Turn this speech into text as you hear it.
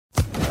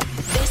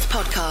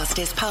podcast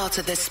is part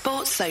of the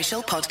Sports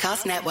Social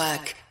Podcast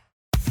Network.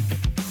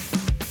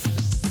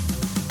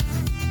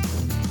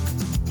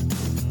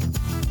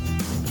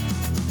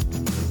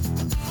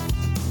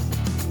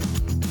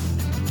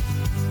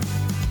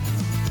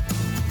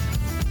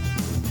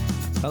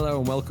 Hello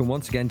and welcome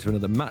once again to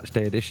another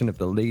matchday edition of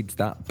the Leeds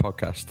That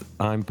podcast.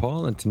 I'm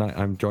Paul and tonight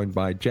I'm joined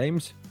by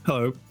James.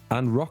 Hello.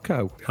 And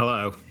Rocco.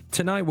 Hello.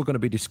 Tonight we're going to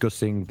be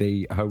discussing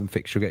the home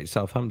fixture against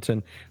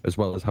Southampton, as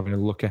well as having a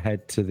look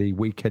ahead to the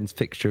weekend's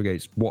fixture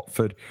against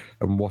Watford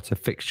and what a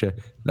fixture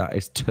that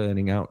is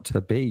turning out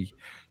to be.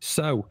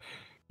 So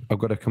I've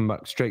got to come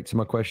back straight to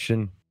my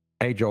question,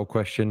 age-old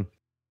question: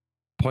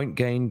 point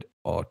gained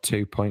or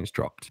 2 points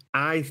dropped?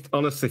 I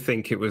honestly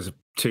think it was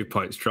 2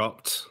 points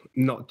dropped,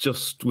 not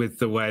just with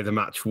the way the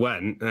match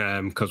went,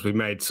 because we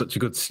made such a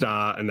good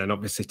start and then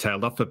obviously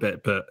tailed off a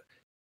bit. But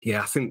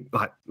yeah, I think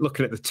like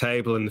looking at the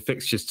table and the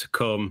fixtures to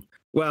come,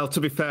 well, to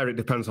be fair, it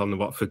depends on the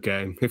Watford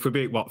game. If we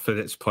beat Watford,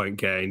 it's point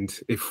gained.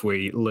 If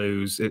we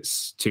lose,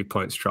 it's 2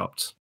 points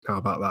dropped. How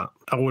about that?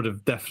 I would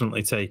have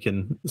definitely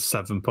taken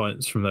 7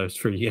 points from those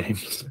three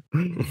games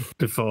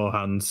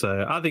beforehand.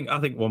 So I think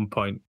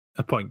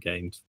a point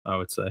gained, I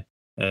would say.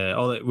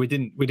 Although we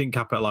didn't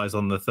capitalise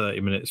on the 30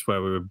 minutes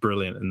where we were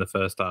brilliant in the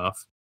first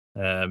half.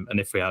 And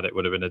if we had, it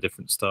would have been a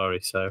different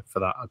story. So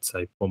for that, I'd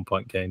say 1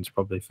 point gained is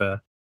probably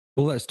fair.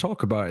 Well, let's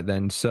talk about it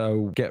then.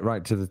 So get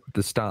right to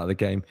the start of the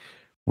game.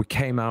 We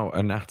came out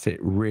and at it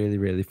really,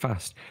 really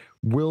fast.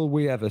 Will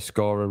we ever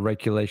score a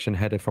regulation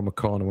header from a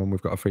corner when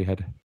we've got a free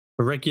header?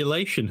 A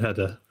regulation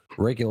header?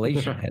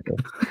 Regulation header.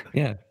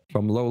 Yeah,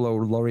 from Lolo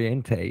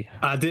Loriente.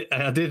 I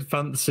did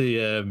fancy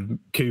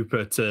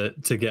Cooper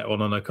to get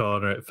one on a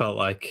corner. It felt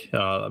like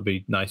that'd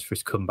be nice for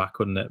his comeback,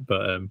 wouldn't it?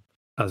 But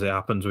as it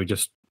happens, we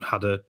just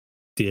had a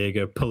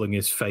Diego pulling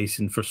his face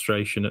in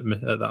frustration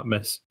at that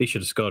miss. He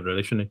should have scored,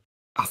 really, shouldn't he?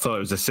 I thought it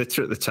was a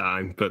sitter at the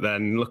time, but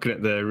then looking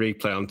at the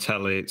replay on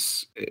telly,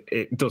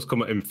 it does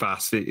come at him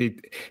fast.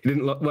 It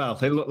didn't look well.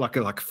 It looked like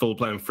a full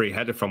blown free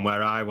header from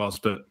where I was,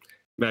 but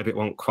maybe it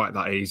wasn't quite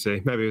that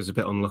easy. Maybe it was a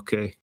bit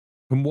unlucky.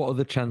 And what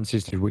other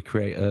chances did we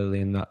create early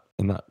in that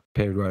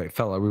period where it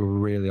felt like we were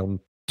really on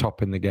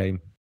top in the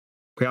game?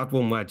 We had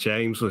one where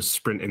James was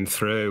sprinting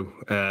through,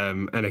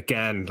 and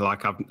again,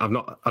 like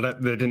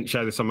they didn't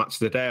show this on Match of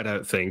the Day, I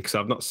don't think,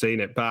 so I've not seen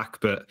it back.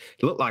 But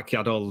it looked like he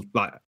had all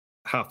like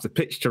half the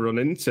pitch to run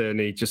into, and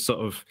he just sort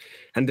of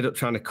ended up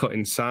trying to cut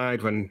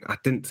inside when I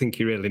didn't think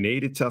he really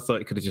needed to. I thought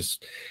he could have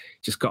just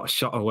got a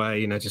shot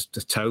away, just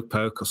a toe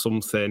poke or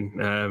something.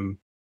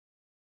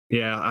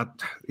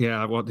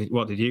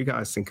 What did you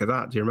guys think of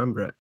that? Do you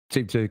remember it?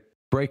 Seemed to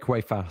break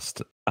away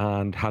fast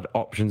and had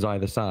options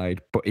either side,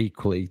 but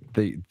equally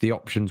the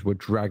options were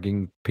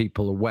dragging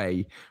people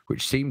away,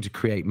 which seemed to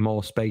create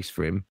more space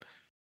for him.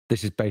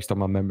 This is based on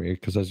my memory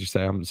because, as you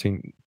say, I haven't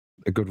seen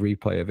a good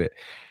replay of it.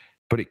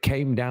 But it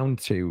came down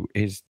to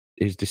his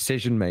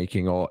decision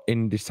making or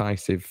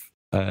indecisiveness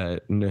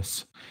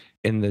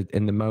in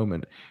the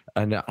moment.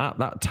 And at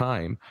that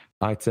time,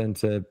 I turned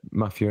to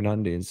Matthew and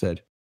Andy and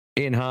said,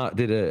 Ian Hart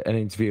did an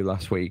interview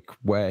last week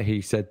where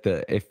he said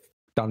that if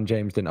Dan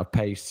James didn't have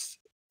pace,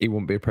 he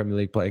wouldn't be a Premier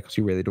League player because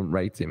he really don't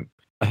rate him.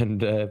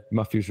 And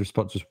Matthew's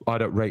response was, I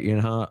don't rate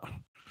Ian Hart.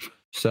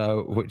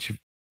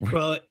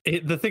 Well,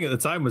 the thing at the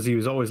time was he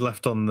was always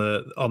left on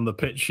the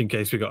pitch in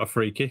case we got a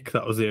free kick.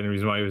 That was the only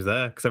reason why he was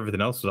there, because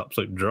everything else was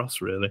absolute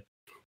dross, really.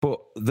 But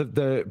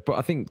but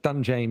I think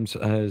Dan James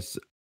has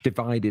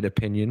divided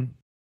opinion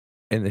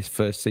in this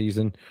first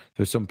season.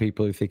 There's some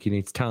people who think he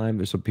needs time.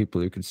 There's some people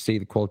who can see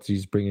the qualities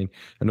he's bringing,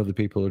 and other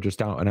people who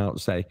just out and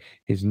out say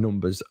his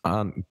numbers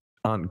aren't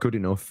good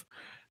enough.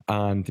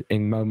 And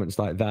in moments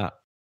like that,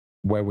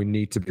 where we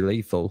need to be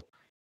lethal,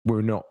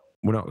 we're not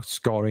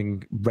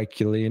scoring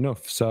regularly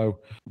enough. So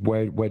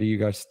where do you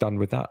guys stand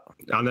with that?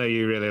 I know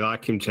you really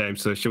like him,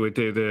 James, so should we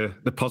do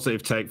the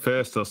positive take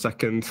first or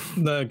second?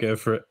 No, go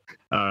for it.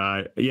 All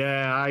right.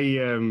 Yeah, I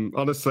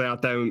honestly, I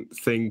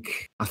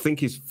think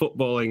his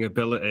footballing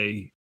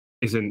ability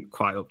isn't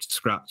quite up to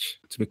scratch,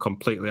 to be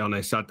completely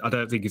honest. I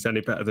don't think he's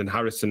any better than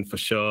Harrison for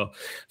sure.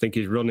 I think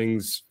his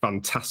running's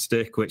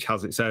fantastic, which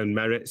has its own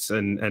merits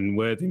and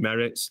worthy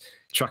merits.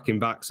 Tracking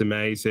back's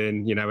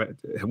amazing,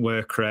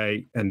 work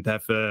rate,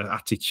 endeavour,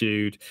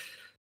 attitude.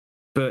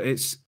 But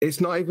it's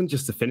not even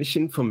just the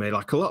finishing for me.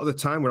 Like a lot of the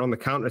time we're on the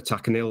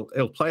counter-attack and he'll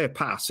play a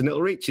pass and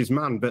it'll reach his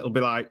man, but it'll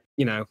be like,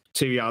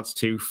 2 yards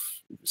too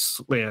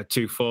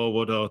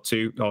forward or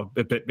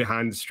a bit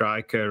behind the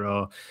striker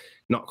or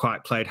not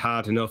quite played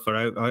hard enough or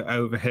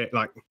overhit.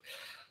 Like,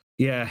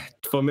 yeah,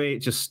 for me, it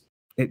just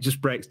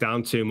breaks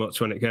down too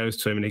much when it goes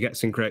to him and he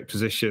gets in great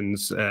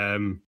positions. I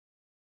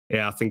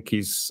think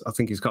he's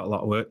got a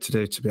lot of work to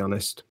do, to be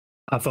honest.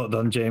 I thought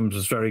Dan James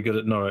was very good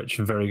at Norwich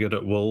and very good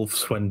at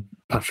Wolves when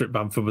Patrick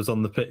Bamford was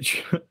on the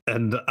pitch.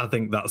 And I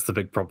think that's the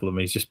big problem.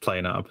 He's just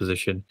playing out of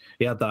position.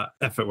 He had that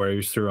effort where he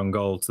was through on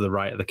goal to the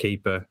right of the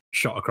keeper,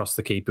 shot across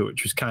the keeper,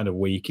 which was kind of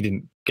weak. He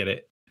didn't get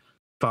it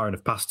far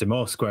enough past him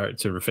or square it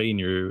to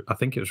Rafinha. I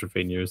think it was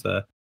Rafinha who was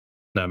there.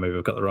 No, maybe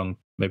I've got the wrong.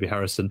 Maybe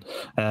Harrison.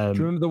 Do you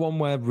remember the one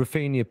where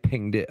Rafinha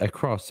pinged it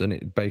across and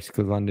it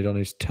basically landed on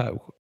his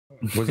toe?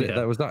 Was it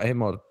Yeah. was that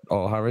him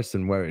or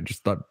Harrison, where it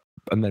just like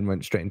and then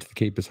went straight into the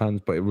keeper's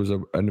hands? But it was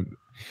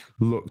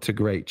looked a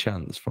great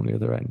chance from the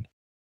other end.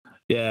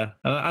 Yeah,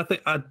 and I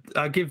think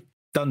I give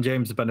Dan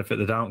James the benefit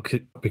of the doubt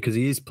because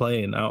he is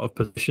playing out of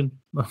position.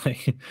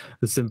 Like,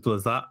 as simple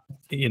as that,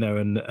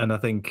 And I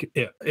think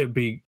it'd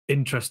be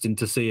interesting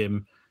to see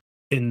him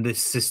in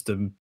this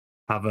system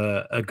have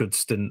a good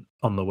stint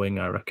on the wing,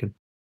 I reckon.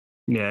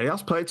 Yeah, he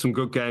has played some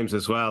good games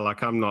as well.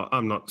 Like I'm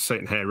not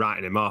sitting here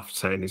writing him off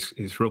saying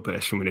he's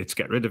rubbish and we need to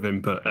get rid of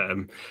him. But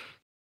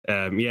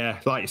yeah,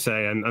 like you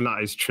say, and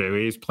that is true.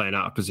 He is playing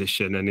out of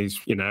position, and he's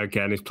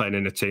he's playing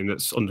in a team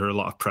that's under a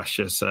lot of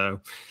pressure.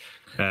 So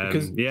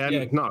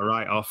not a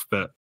write off,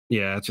 but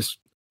yeah,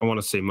 I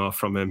want to see more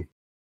from him,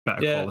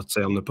 better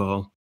quality on the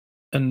ball.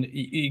 And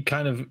you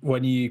kind of,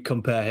 when you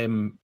compare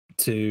him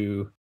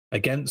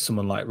against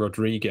someone like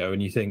Rodrigo,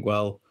 and you think,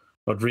 well,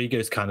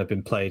 Rodrigo's kind of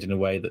been played in a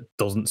way that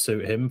doesn't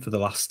suit him for the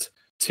last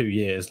 2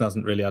 years and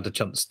hasn't really had a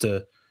chance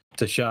to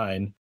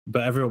shine.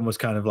 But everyone was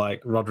kind of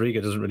like, Rodrigo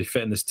doesn't really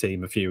fit in this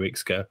team a few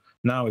weeks ago.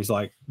 Now he's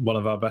like one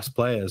of our best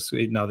players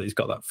now that he's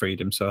got that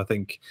freedom. So I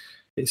think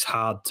it's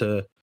hard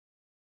to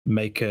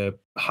make a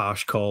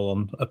harsh call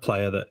on a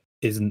player that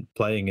isn't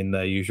playing in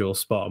their usual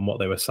spot and what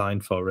they were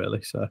signed for,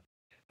 really. So.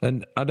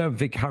 And I don't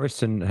think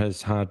Harrison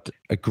has had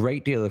a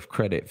great deal of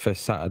credit for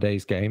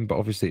Saturday's game, but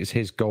obviously it's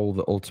his goal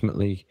that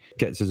ultimately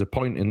gets us a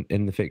point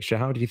in the fixture.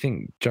 How do you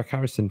think Jack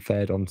Harrison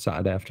fared on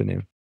Saturday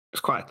afternoon?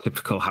 It's quite a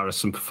typical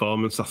Harrison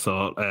performance, I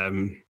thought.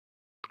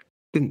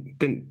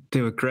 Didn't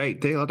do a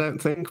great deal, I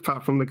don't think,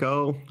 apart from the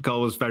goal. The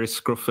goal was very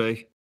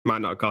scruffy.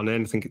 Might not have gone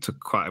in. I think it took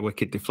quite a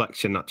wicked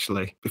deflection,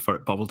 actually, before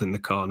it bobbled in the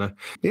corner.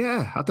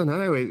 Yeah, I don't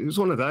know. It was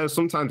one of those.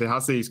 Sometimes it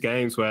has these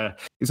games where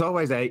it's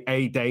always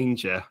a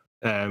danger,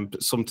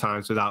 but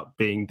sometimes without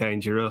being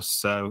dangerous.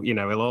 So,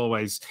 he'll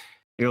always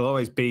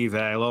be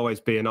there. He'll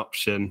always be an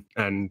option.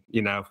 And,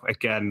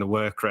 again, the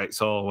work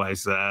rate's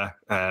always there.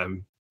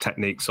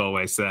 Technique's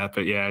always there.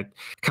 But, yeah,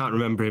 can't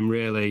remember him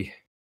really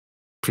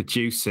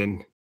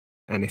producing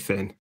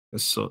anything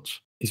as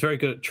such. He's very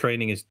good at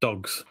training his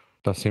dogs.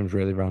 That seems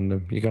really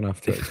random. You're going to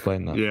have to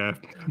explain that. Yeah.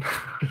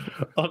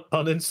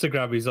 on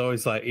Instagram, he's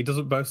always like, he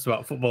doesn't boast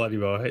about football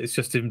anymore. It's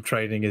just him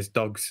training his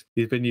dogs.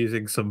 He's been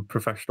using some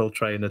professional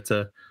trainer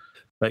to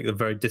make them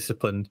very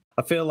disciplined.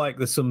 I feel like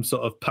there's some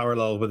sort of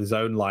parallel with his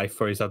own life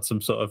where he's had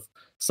some sort of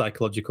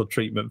psychological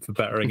treatment for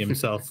bettering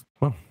himself.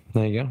 Well,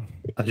 there you go.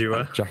 As you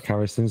were. Jack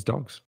Harrison's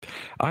dogs.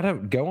 I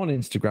don't go on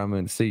Instagram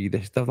and see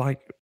this. They're like,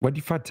 when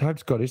you've had time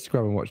to go on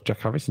Instagram and watch Jack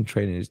Harrison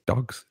training his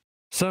dogs.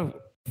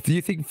 So, do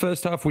you think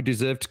first half we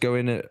deserved to go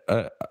in at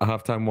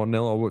halftime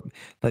 1-0, or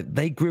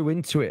they grew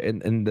into it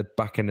in the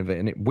back end of it,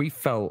 and we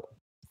felt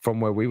from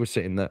where we were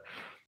sitting that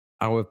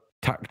our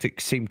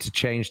tactics seemed to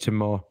change to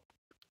more,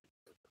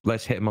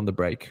 let's hit him on the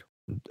break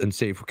and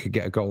see if we could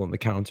get a goal on the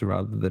counter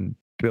rather than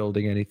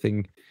building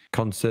anything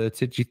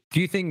concerted.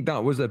 Do you think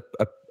that was a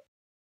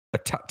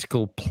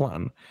tactical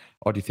plan,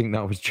 or do you think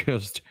that was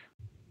just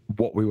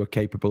what we were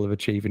capable of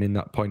achieving in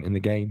that point in the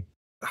game?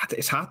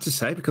 It's hard to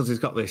say because he's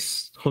got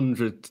this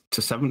 100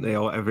 to 70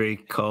 or whatever he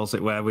calls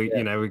it, where we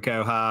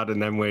go hard and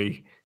then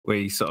we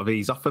sort of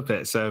ease off a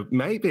bit. So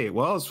maybe it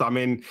was. I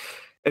mean,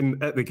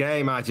 at the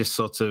game, I just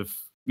sort of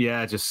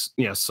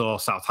saw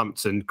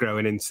Southampton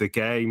growing into the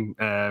game.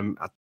 I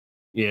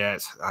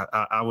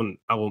wouldn't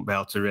be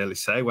able to really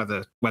say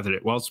whether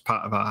it was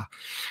part of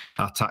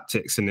our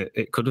tactics, and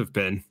it could have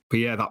been. But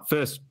yeah, that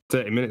first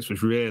 30 minutes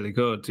was really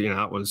good.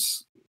 That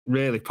was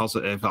really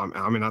positive.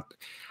 I mean,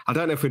 I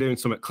don't know if we're doing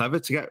something clever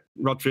to get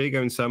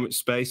Rodrigo in so much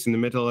space in the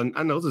middle,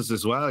 and others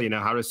as well.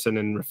 Harrison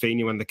and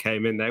Rafinha, when they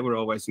came in, they were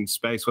always in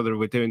space, whether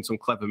we're doing some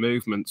clever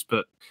movements,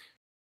 but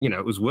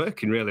it was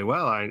working really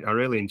well. I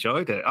really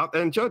enjoyed it. I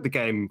enjoyed the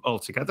game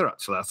altogether,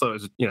 actually. I thought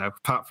it was,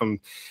 apart from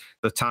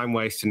the time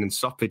wasting and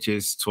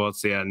stoppages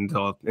towards the end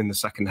or in the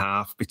second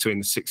half between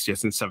the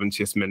 60th and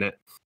 70th minute,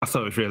 I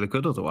thought it was really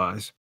good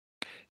otherwise.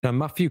 Now,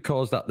 Matthew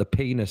calls that the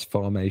penis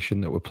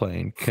formation that we're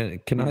playing.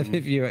 Can either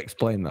of you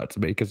explain that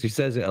to me? Because he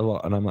says it a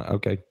lot, and I'm like,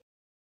 okay,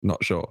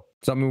 not sure.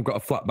 Does that mean we've got a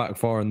flat back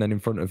four, and then in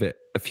front of it,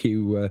 a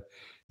few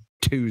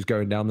twos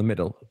going down the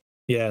middle?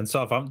 Yeah, and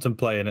Southampton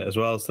playing it as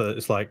well, so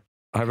it's like...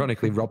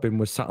 Ironically, Robin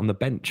was sat on the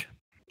bench.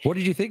 What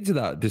did you think to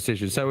that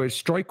decision? So his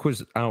strike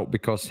was out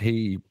because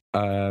he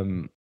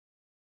had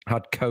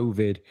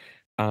COVID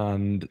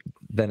and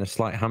then a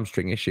slight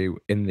hamstring issue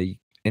in the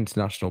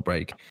international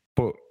break.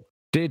 But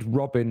did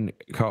Robin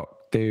Koch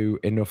do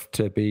enough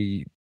to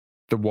be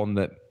the one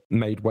that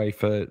made way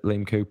for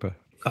Liam Cooper?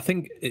 I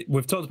think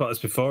we've talked about this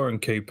before, and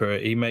Cooper,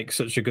 he makes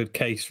such a good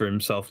case for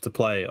himself to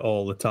play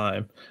all the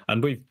time.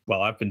 And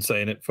I've been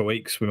saying it for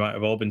weeks. We might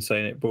have all been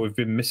saying it, but we've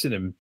been missing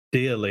him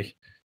dearly.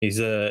 He's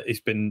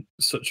been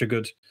such a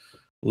good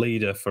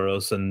leader for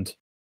us, and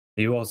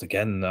He was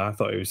again. I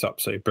thought he was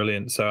absolutely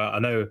brilliant. So I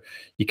know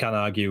you can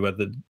argue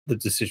whether the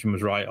decision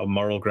was right on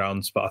moral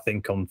grounds, but I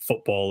think on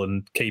football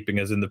and keeping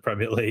us in the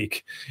Premier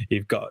League,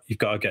 you've got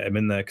to get him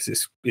in there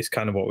because it's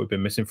kind of what we've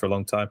been missing for a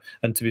long time.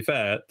 And to be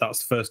fair, that's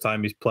the first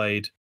time he's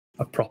played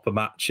a proper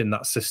match in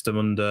that system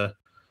under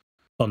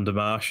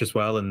Marsh as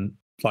well, and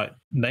like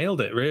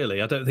nailed it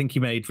really. I don't think he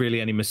made really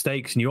any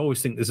mistakes, and you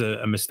always think there's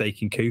a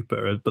mistake in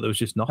Cooper, but there was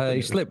just nothing.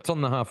 He slipped on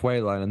the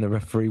halfway line, and the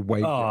referee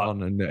waved it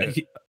on,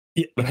 and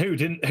who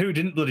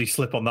didn't bloody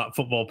slip on that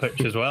football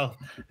pitch as well?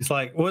 It's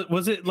like,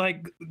 was it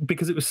like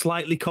because it was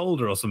slightly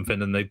colder or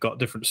something, and they've got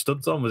different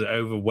studs on? Was it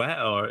over wet,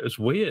 or it was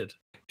weird?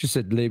 Just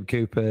said Liam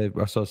Cooper.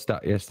 I saw a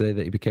stat yesterday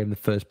that he became the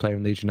first player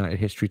in Leeds United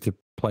history to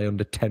play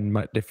under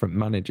 10 different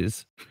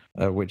managers,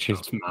 which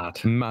is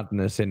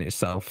madness in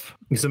itself.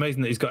 It's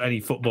amazing that he's got any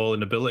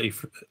footballing ability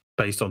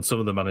based on some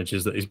of the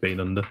managers that he's been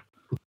under.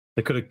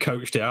 They could have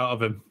coached it out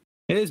of him.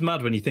 It is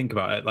mad when you think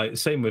about it. Like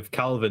same with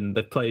Calvin,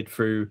 they played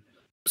through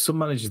some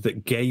managers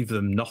that gave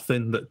them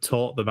nothing, that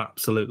taught them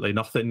absolutely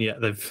nothing,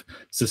 yet they've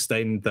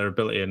sustained their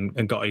ability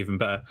and got even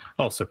better.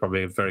 Also,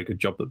 probably a very good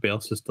job that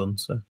Bielsa's done.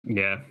 So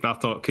yeah, I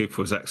thought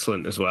Cooper was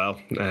excellent as well.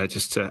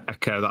 Just to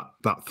echo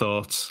that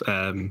thought,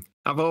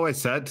 I've always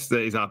said that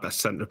he's our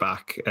best centre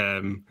back,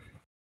 and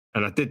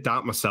I did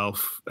doubt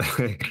myself,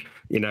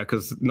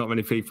 because not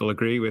many people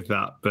agree with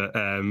that. But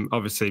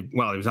obviously,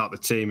 while he was out the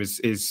team,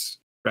 his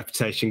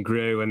reputation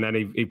grew, and then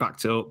he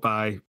backed it up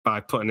by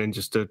putting in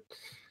just a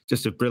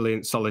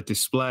brilliant, solid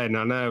display. And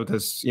I know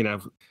there's,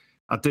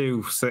 I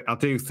do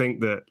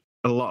think that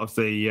a lot of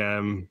the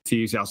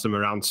enthusiasm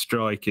around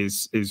Struijk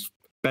is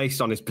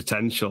based on his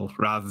potential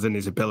rather than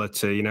his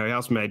ability. He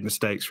has made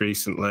mistakes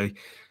recently,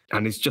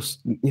 and he's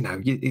just,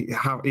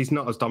 he's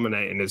not as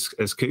dominating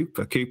as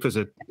Cooper. Cooper's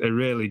a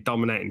really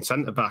dominating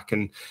centre back,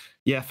 and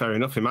yeah, fair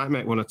enough, he might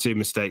make one or two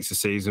mistakes this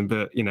season,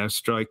 but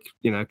Struijk,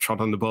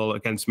 trod on the ball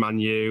against Man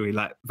U. He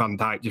let Van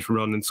Dijk just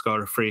run and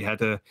score a free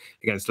header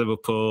against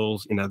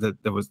Liverpool.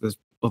 There's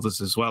others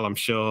as well, I'm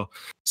sure.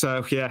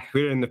 So yeah,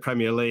 we're in the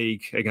Premier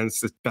League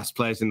against the best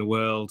players in the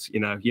world.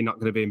 You're not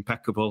going to be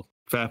impeccable.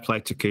 Fair play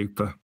to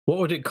Cooper. What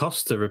would it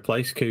cost to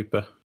replace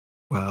Cooper?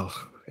 Well,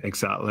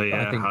 exactly.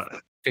 Yeah.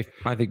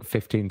 I think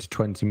 15 to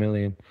 20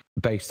 million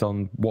based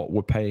on what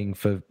we've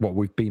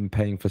been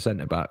paying for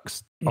centre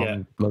backs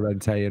on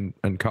Llorente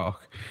and Koch,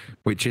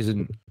 which is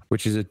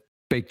a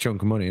big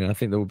chunk of money. And I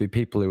think there will be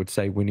people who would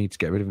say we need to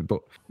get rid of it.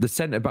 But the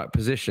centre back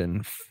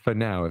position for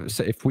now,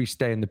 if we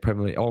stay in the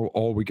Premier League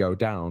or we go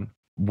down,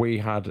 we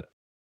had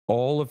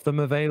all of them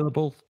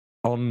available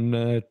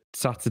on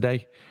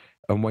Saturday.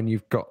 And when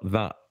you've got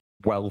that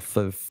wealth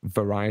of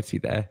variety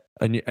there,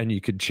 and you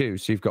could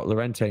choose. So you've got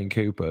Llorente and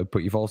Cooper,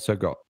 but you've also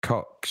got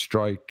Koch,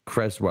 Struijk,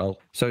 Creswell.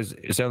 So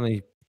it's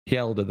only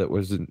Hjelde that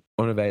was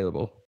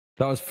unavailable.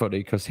 That was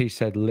funny because he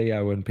said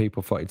Leo and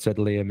people thought he'd said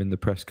Liam in the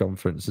press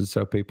conference, and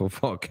so people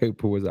thought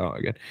Cooper was out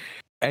again.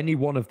 Any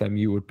one of them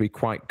you would be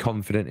quite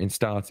confident in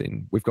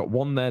starting. We've got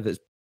one there that's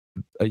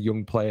a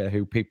young player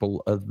who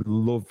people have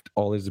loved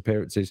all his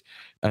appearances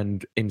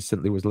and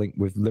instantly was linked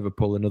with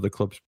Liverpool and other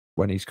clubs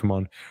when he's come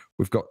on.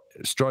 We've got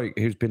Struijk,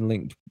 who's been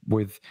linked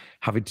with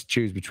having to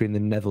choose between the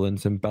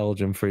Netherlands and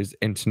Belgium for his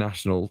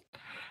international.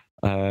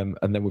 And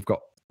then we've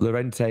got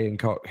Llorente and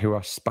Koch, who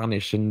are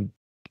Spanish and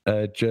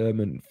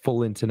German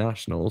full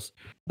internationals.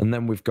 And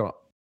then we've got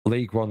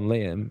League One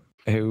Liam,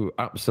 who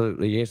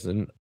absolutely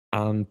isn't,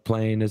 and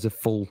playing as a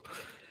full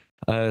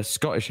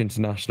Scottish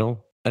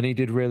international. And he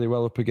did really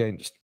well up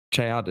against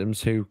Che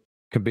Adams, who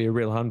can be a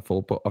real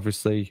handful, but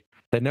obviously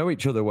they know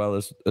each other well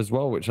as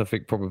well, which I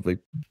think probably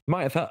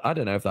might have helped. I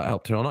don't know if that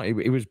helped him or not.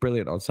 He was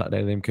brilliant on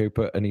Saturday, Liam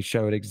Cooper, and he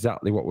showed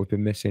exactly what we've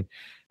been missing.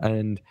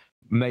 And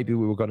maybe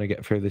we were going to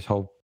get through this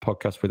whole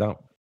podcast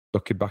without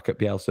looking back at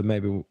Bielsa.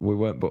 Maybe we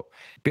weren't, but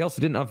Bielsa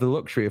didn't have the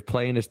luxury of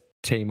playing a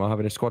team or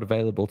having a squad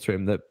available to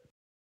him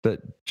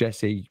that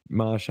Jesse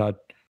Marsh had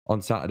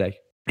on Saturday.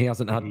 He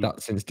hasn't had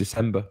that since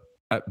December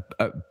at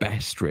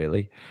best,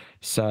 really.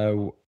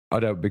 So I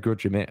don't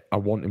begrudge him it. I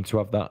want him to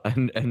have that,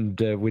 and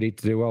we need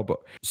to do well. But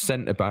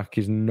centre back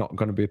is not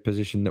going to be a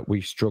position that we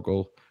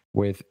struggle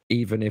with,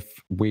 even if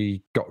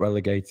we got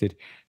relegated.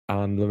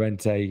 And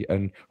Llorente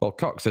and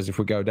Koch says if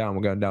we go down,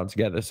 we're going down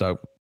together. So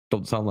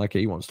doesn't sound like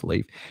he wants to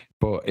leave.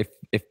 But if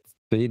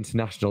the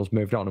internationals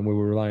moved on and we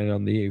were relying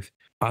on the youth,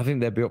 I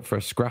think they'd be up for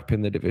a scrap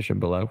in the division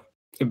below.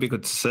 It'd be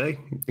good to see.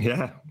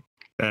 Yeah.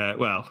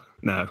 Well,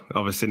 no,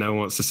 obviously no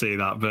one wants to see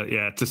that, but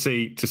yeah, to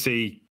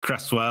see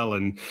Cresswell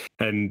and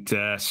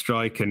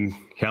Struijk and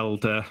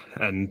Hjelde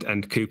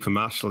and Cooper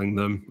marshalling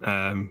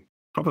them,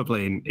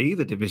 probably in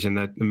either division,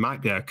 they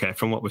might be okay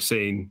from what we're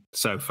seeing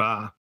so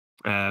far.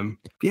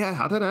 Yeah,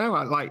 I don't know.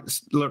 I like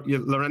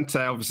Llorente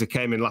obviously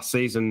came in last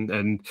season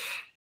and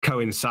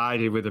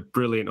coincided with a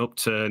brilliant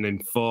upturn in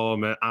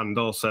form, and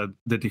also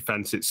the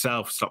defence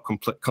itself stopped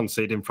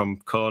conceding from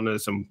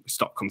corners and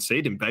stopped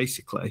conceding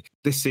basically.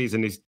 This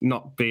season he's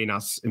not been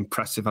as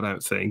impressive, I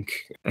don't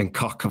think. And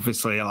Koch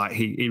obviously, like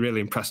he really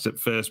impressed at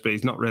first, but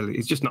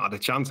he's just not had a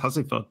chance, has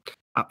he, bud?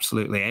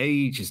 absolutely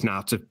ages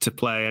now to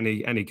play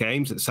any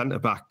games at centre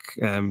back,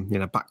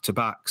 back to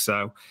back.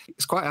 So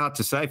it's quite hard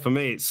to say. For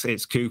me,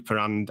 it's Cooper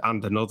and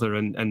another,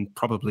 and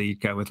probably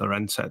go with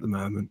Llorente at the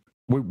moment.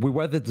 We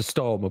weathered the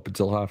storm up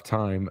until half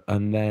time,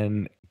 and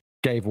then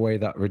gave away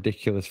that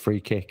ridiculous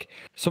free kick.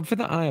 Something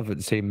that I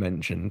haven't seen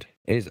mentioned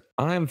is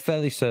I am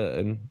fairly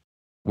certain,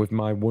 with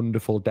my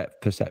wonderful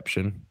depth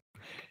perception,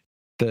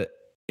 that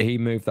he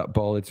moved that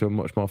ball into a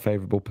much more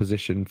favourable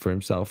position for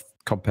himself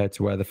compared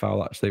to where the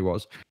foul actually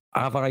was.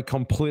 Have I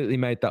completely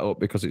made that up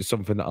because it's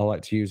something that I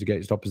like to use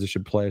against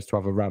opposition players to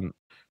have a rant,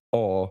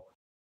 or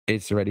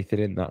is there anything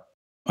in that?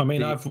 I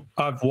mean,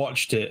 I've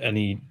watched it and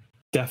he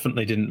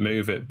definitely didn't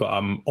move it, but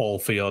I'm all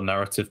for your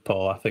narrative,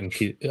 Paul. I think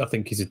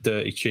he's a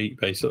dirty cheat,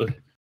 basically.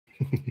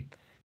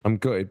 I'm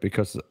gutted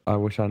because I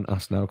wish I hadn't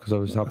asked now because I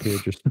was happy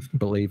to just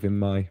believe in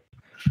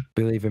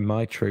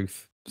my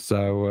truth.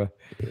 So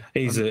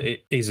he's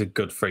a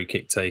good free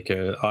kick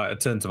taker. I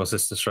turned to my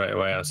sister straight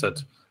away. I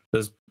said,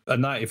 "There's a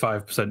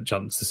 95%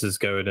 chance this is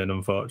going in."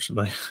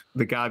 Unfortunately,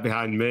 the guy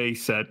behind me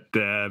said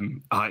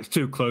it's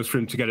too close for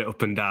him to get it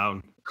up and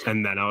down.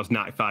 And then I was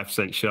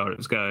 95% sure it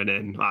was going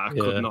in. I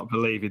could not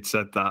believe he'd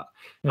said that.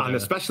 Yeah. And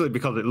especially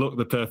because it looked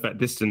the perfect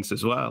distance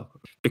as well,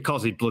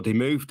 because he bloody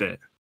moved it.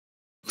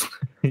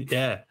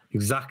 Yeah,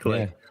 exactly.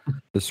 Yeah,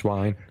 the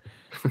swine.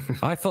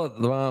 I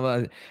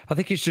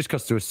think it's just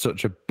because there was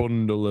such a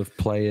bundle of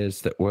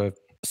players that were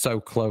so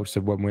close,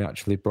 and when we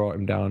actually brought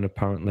him down,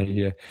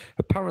 apparently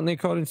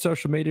according to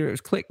social media, it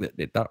was Click that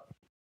did that.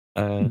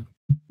 There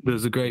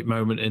was a great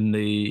moment in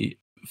the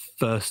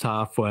first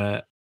half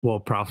where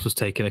Ward-Prowse was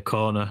taking a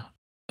corner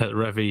at the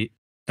Revy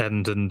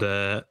end, and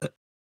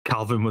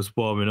Calvin was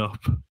warming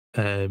up,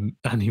 and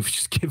he was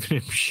just giving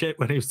him shit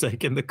when he was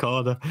taking the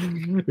corner.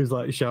 He was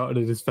like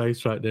shouting in his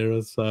face right near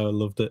us, so I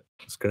loved it.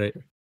 It's great.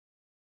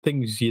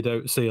 Things you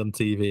don't see on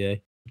TV, eh?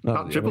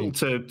 That dribble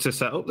to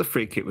set up the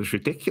free kick was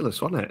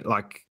ridiculous, wasn't it?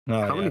 Like,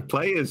 how many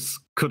players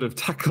could have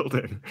tackled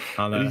him?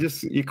 And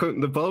you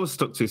couldn't. The ball was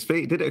stuck to his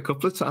feet. He did it a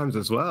couple of times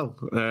as well.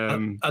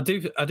 I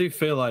do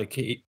feel like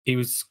he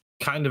was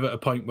kind of at a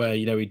point where,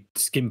 he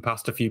skimmed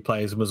past a few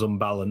players and was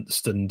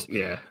unbalanced, and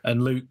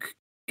Luke,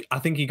 I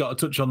think he got a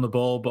touch on the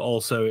ball, but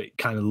also it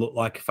kind of looked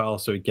like a foul,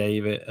 so he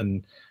gave it,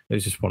 and it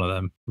was just one of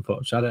them.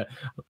 Unfortunately,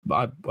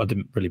 I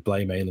didn't really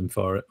blame Ayling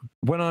for it.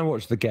 When I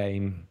watched the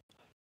game,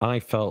 I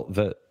felt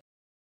that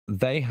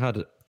they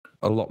had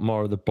a lot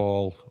more of the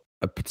ball,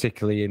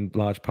 particularly in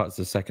large parts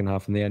of the second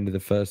half and the end of the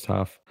first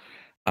half,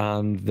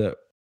 and that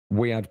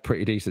we had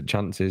pretty decent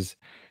chances,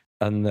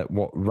 and that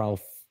what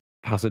Ralph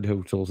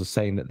Hasenhüttl are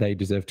saying that they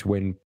deserve to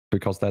win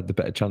because they had the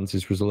better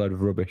chances was a load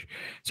of rubbish.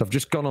 So I've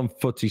just gone on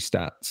footy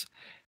stats,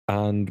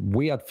 and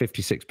we had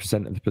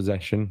 56% of the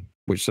possession,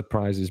 which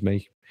surprises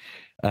me.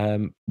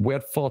 We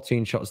had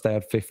 14 shots, they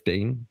had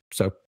 15,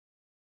 so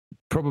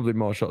probably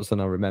more shots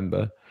than I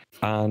remember.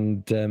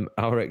 And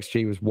our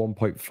XG was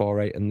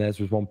 1.48 and theirs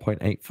was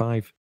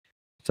 1.85.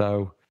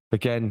 So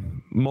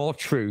again, more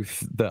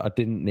truth that I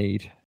didn't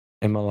need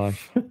in my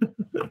life.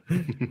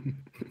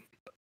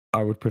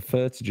 I would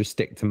prefer to just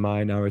stick to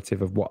my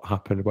narrative of what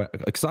happened,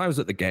 because I was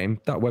at the game.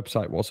 That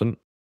website wasn't.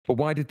 But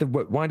why did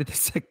the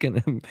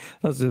second?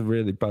 That's a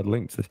really bad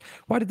link to this.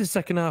 Why did the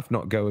second half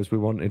not go as we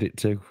wanted it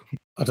to?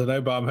 I don't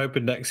know, but I'm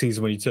hoping next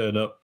season when you turn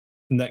up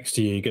next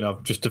year, you're gonna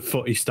have just a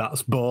footy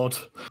stats board.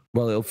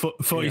 Well,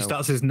 footy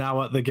stats is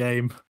now at the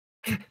game.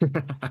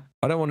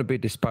 I don't want to be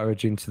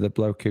disparaging to the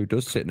bloke who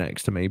does sit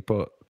next to me,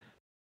 but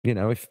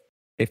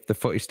if the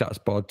footy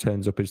stats board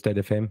turns up instead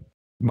of him,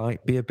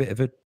 might be a bit of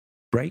a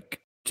break.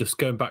 Just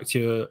going back to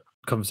your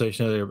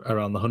conversation earlier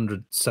around the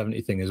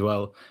 170 thing as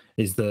well,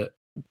 is that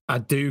I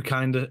do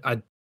kind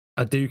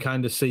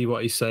of see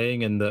what he's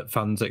saying, and that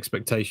fans'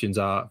 expectations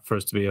are for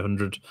us to be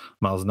 100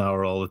 miles an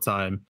hour all the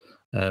time,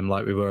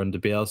 like we were under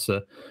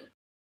Bielsa.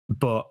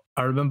 But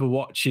I remember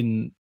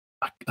watching,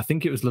 I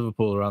think it was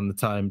Liverpool around the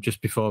time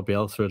just before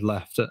Bielsa had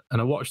left,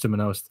 and I watched him,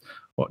 and I was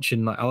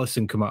watching like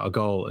Alisson come out of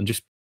goal and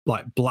just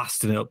like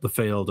blasting it up the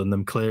field and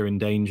them clearing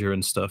danger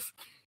and stuff,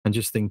 and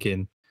just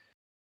thinking,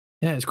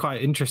 yeah, it's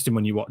quite interesting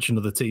when you watch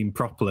another team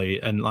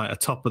properly and like a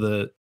top of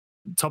the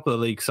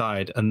league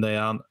side, and they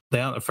aren't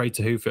afraid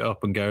to hoof it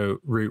up and go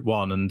route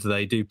one, and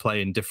they do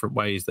play in different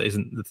ways that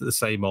isn't the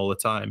same all the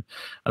time.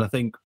 And I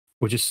think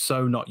we're just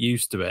so not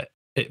used to it.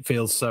 It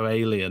feels so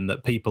alien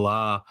that people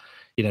are,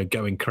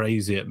 going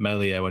crazy at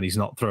Melia when he's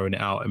not throwing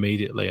it out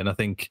immediately. And I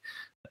think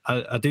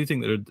I do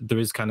think that there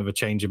is kind of a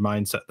change of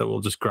mindset that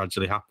will just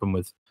gradually happen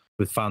with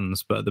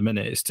fans. But at the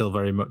minute, it's still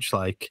very much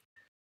like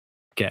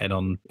getting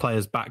on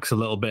players' backs a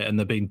little bit, and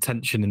there being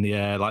tension in the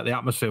air. Like, the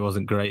atmosphere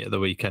wasn't great at the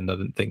weekend, I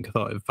didn't think. I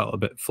thought it felt a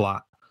bit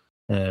flat.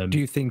 Do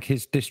you think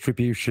his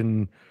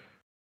distribution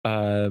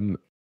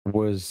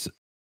was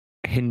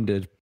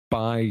hindered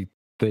by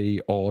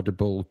the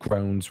audible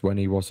groans when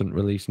he wasn't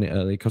releasing it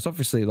early? Because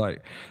obviously,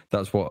 like,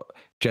 that's what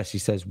Jesse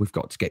says we've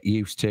got to get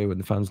used to, and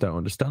the fans don't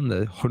understand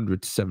the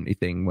 170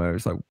 thing, where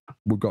it's like,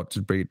 we've got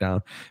to bring it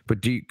down. But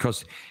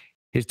because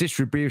his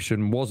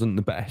distribution wasn't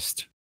the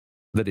best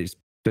that it's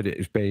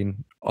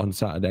been on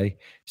Saturday,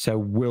 so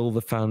will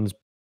the fans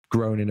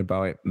groaning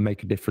about it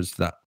make a difference to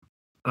that?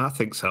 I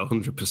think so,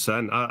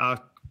 100%.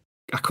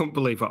 I couldn't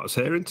believe what I was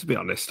hearing, to be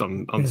honest,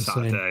 on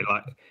Saturday.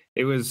 Like,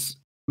 there was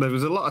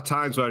a lot of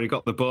times where he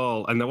got the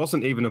ball and there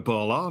wasn't even a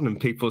ball on and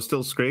people were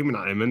still screaming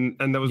at him.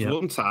 And there was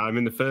one time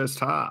in the first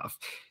half,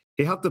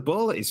 he had the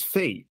ball at his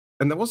feet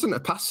and there wasn't a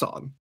pass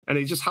on. And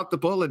he just had the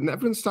ball and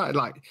everyone started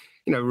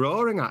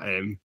roaring at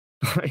him.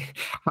 Like,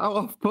 how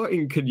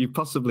off-putting can you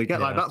possibly get?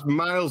 Like, that's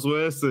miles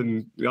worse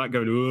than like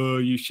going, "Oh,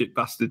 you shit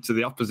bastard," to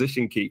the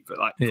opposition keeper.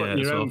 Like, putting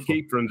your own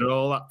keeper under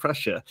all that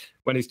pressure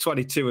when he's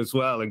 22 as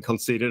well and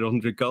conceded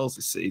 100 goals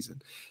this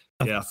season.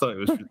 Yeah, I thought it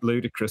was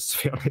ludicrous,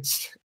 to be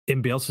honest.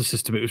 In Bielsa's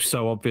system, it was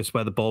so obvious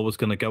where the ball was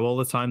going to go all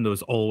the time. There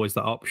was always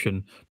that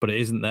option, but it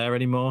isn't there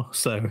anymore.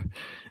 So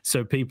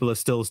people are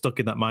still stuck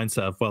in that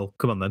mindset of, well,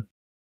 come on then,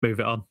 move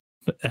it on.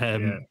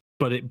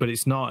 But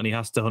it's not, and he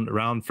has to hunt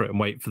around for it and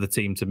wait for the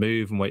team to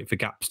move and wait for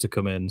gaps to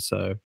come in.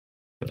 So,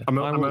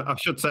 I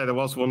should say there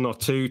was 1 or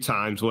 2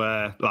 times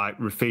where like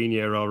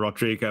Rafinha or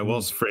Rodrigo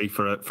was free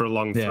for a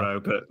long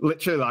throw, but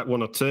literally like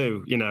 1 or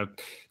 2.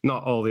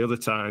 Not all the other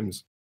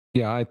times.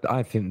 Yeah,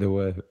 I think there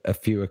were a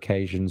few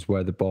occasions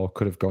where the ball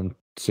could have gone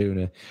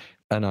sooner,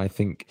 and I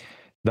think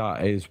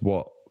that is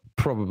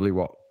probably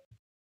what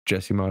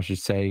Jesse Marsch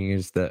is saying,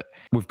 is that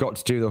we've got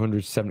to do the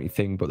 170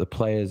 thing, but the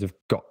players have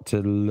got to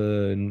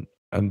learn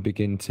and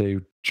begin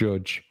to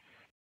judge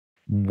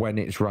when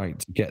it's right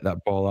to get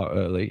that ball out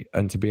early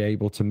and to be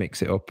able to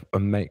mix it up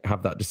and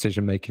have that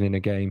decision making in a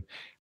game.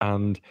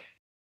 And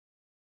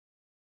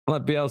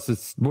like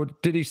Bielsa,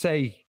 did he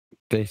say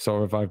this,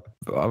 or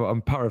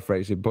I'm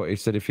paraphrasing, but he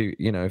said if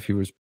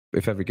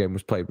every game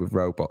was played with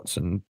robots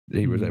and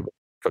he was able to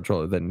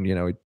control it, then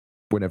he'd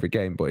win every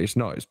game. But it's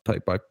not. It's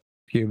played by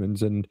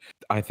humans, and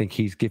I think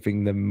he's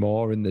giving them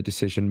more in the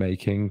decision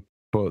making,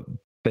 but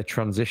they're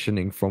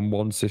transitioning from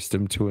one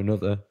system to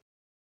another.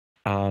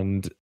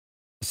 And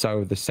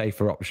so the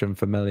safer option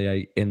for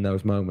Meslier in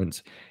those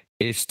moments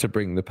is to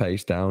bring the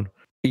pace down,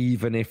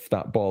 even if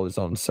that ball is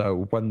on.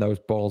 So when those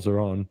balls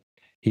are on,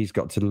 he's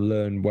got to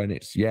learn when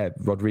it's,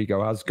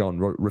 Rodrigo has gone,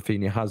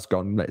 Rafinha has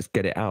gone, let's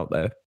get it out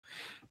there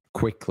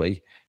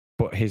quickly.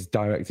 But his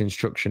direct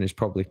instruction is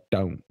probably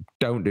don't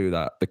do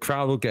that. The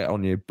crowd will get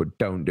on you, but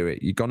don't do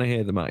it. You're going to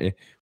hear them at you.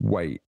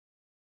 Wait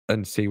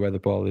and see where the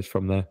ball is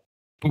from there.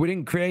 We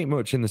didn't create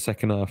much in the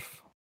second half.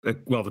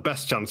 Well, the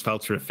best chance fell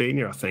to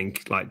Rafinha, I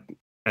think. Like,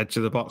 edge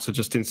of the box or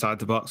just inside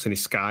the box, and he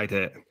skied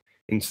it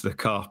into the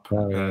cop.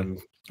 Oh, yeah.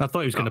 I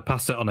thought he was going to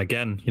pass it on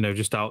again,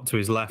 just out to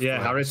his left.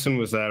 Yeah, Harrison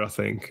was there, I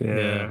think.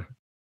 Yeah.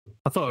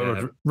 I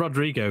thought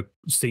Rodrigo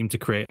seemed to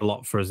create a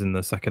lot for us in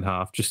the second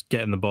half, just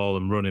getting the ball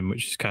and running,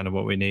 which is kind of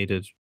what we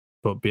needed.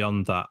 But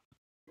beyond that,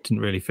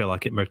 didn't really feel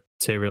like it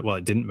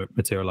it didn't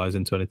materialize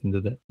into anything,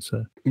 did it?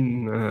 So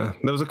there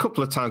was a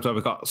couple of times where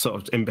we got sort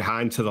of in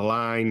behind to the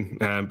line,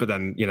 but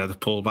then the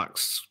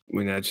pullbacks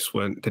just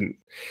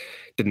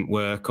didn't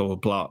work or were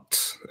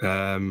blocked.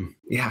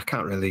 I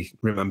can't really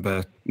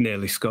remember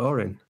nearly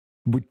scoring.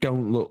 We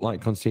don't look like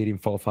conceding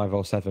 4, 5,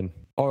 or 7,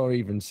 or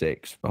even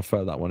 6. I'll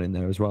throw that one in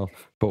there as well.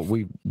 But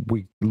we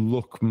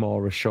look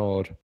more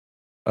assured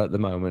at the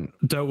moment.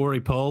 Don't worry,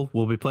 Paul.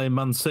 We'll be playing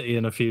Man City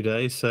in a few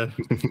days. So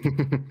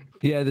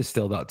yeah, there's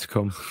still that to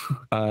come.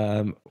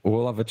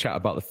 We'll have a chat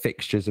about the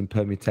fixtures and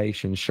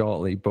permutations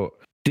shortly. But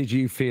did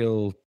you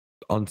feel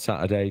on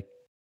Saturday,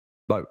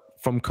 like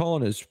from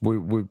corners,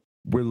 we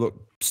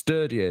look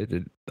sturdier?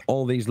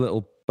 All these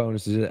little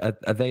bonuses,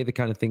 are they the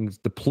kind of things,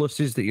 the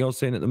pluses that you're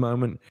seeing at the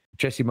moment?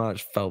 Jesse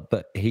Marsch felt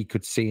that he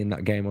could see in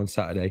that game on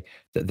Saturday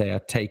that they are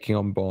taking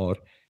on board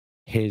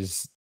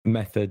his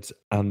methods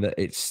and that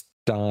it's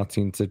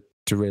starting to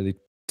really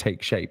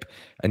take shape.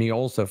 And he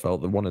also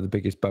felt that one of the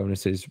biggest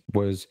bonuses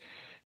was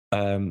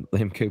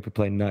Liam Cooper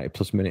playing 90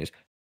 plus minutes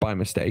by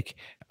mistake,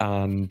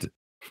 and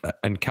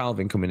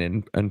Calvin coming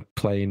in and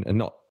playing, and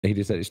not, he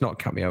just said it's not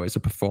cameo, it's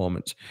a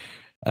performance.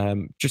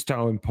 Just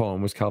how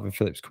important was Calvin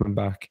Phillips coming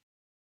back,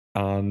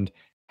 and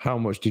how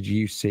much did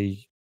you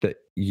see that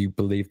you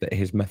believe that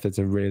his methods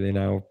are really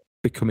now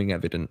becoming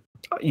evident?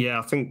 Yeah,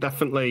 I think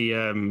definitely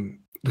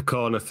the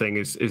corner thing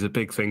is a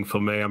big thing for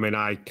me. I mean,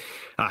 I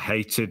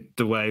hated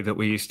the way that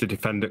we used to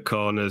defend at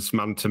corners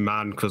man to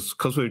man because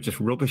we were just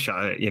rubbish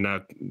at it.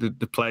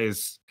 The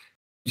players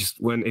just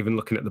weren't even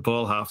looking at the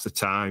ball half the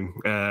time.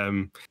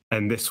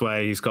 And this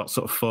way, he's got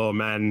sort of 4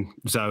 men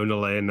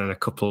zonal in and a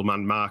couple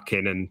man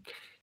marking, and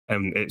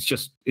it's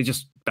just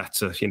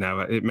better.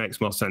 It makes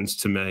more sense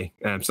to me.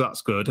 So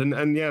that's good.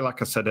 And yeah,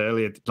 like I said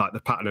earlier, like the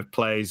pattern of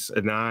plays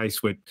are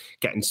nice. We're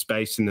getting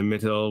space in the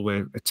middle.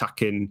 We're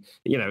attacking.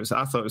 I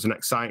thought it was an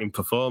exciting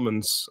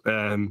performance.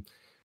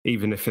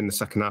 Even if in the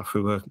second half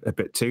we were a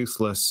bit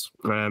toothless.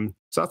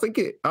 So I think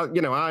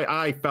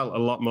I felt a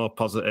lot more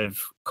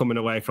positive coming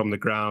away from the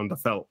ground. I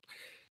felt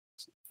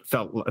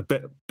a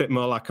bit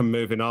more like I'm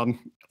moving on.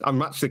 I'm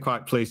actually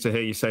quite pleased to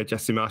hear you say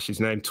Jesse Marsch's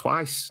name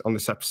twice on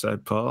this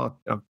episode, Paul.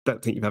 I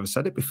don't think you've ever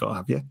said it before,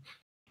 have you?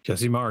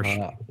 Jesse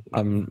Marsch.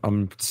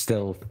 I'm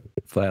still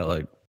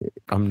like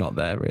I'm not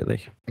there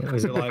really.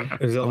 Is it like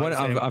when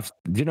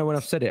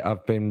I've said it,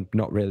 I've been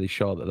not really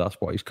sure that that's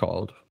what he's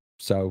called.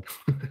 So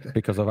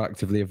because I've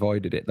actively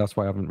avoided it, that's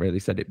why I haven't really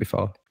said it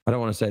before. I don't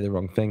want to say the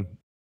wrong thing.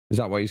 Is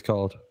that what he's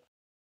called?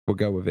 We'll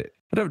go with it.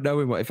 I don't know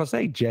him. If I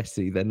say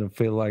Jesse, then I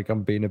feel like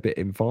I'm being a bit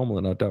informal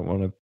and I don't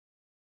want to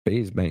be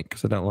his mate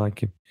because I don't like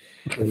him.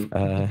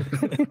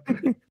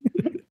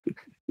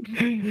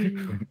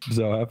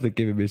 So I have to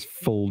give him his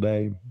full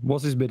name.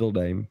 What's his middle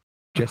name?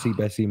 Jesse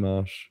Bessie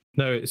Marsh.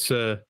 No, it's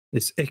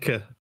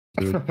Iker.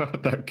 I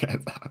don't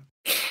get that.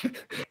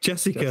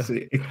 Jessica.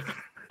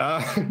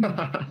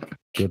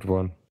 Good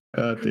one.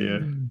 Oh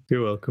dear.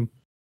 You're welcome.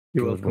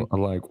 You're Good welcome.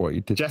 one. I like what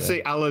you did.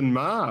 Jesse Allen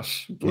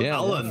Marsh. Yeah,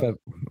 Alan.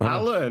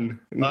 Alan.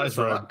 That is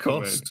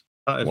robust.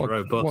 That is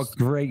robust. What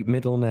great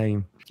middle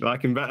name. I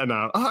like him better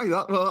now. Oh,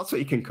 that's what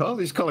you can call.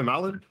 Just call him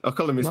Alan. I'll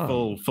call him his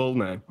full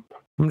name.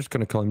 I'm just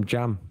going to call him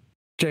Jam.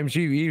 James,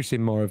 you've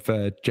seen more of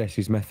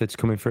Jesse's methods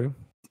coming through.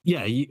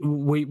 Yeah,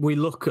 we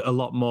look a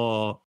lot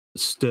more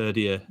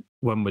sturdier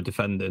when we're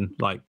defending.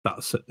 Like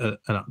that's an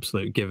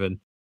absolute given.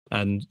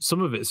 And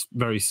some of it's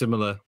very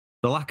similar.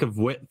 The lack of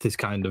width is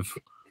kind of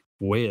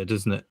weird,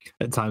 isn't it?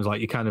 At times,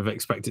 like you kind of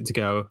expect it to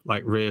go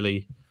like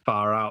really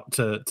far out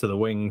to the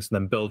wings and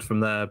then build from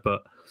there.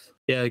 But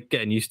yeah,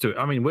 getting used to it.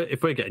 I mean,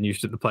 if we're getting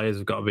used to it, the players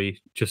have got to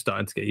be just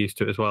starting to get used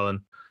to it as well.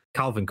 And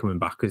Calvin coming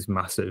back is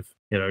massive.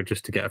 You know,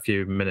 just to get a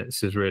few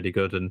minutes is really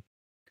good. And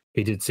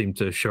he did seem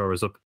to shore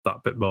us up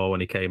that bit more when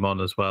he came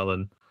on as well.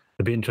 And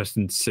it'd be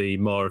interesting to see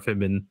more of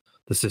him in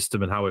the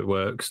system and how it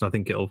works. And I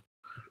think it'll,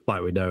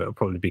 like we know, it'll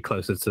probably be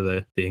closer to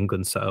the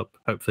England setup.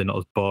 Hopefully not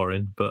as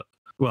boring, but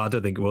well, I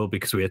don't think it will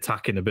because we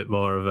attack in a bit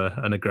more of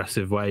an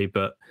aggressive way.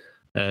 But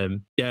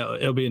yeah,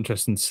 it'll be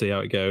interesting to see how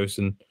it goes.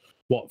 And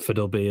Watford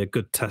will be a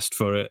good test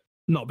for it.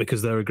 Not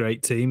because they're a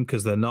great team,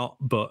 because they're not,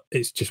 but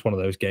it's just one of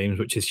those games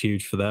which is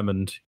huge for them.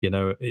 And, you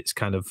know, it's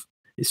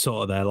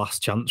sort of their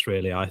last chance,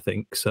 really, I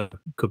think. So it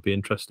could be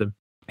interesting.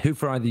 Who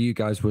for either you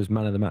guys was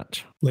man of the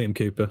match? Liam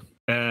Cooper.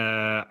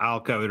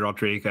 I'll go with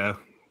Rodrigo.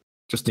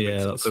 Just to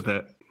mix up a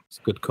bit. It's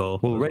a good call.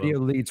 Well, Radio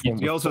Leeds one.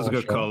 Yours was a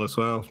good call as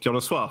well. Do you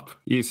want to swap?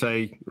 You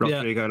say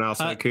Rodrigo and I'll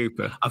say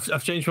Cooper.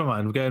 I've changed my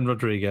mind. I'm going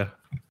Rodrigo.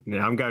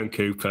 Yeah, I'm going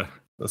Cooper.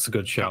 That's a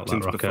good shout.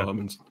 That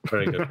performance.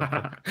 Very good.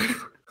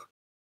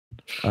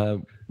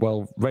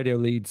 Well, Radio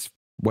Leeds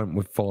went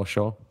with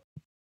Forshaw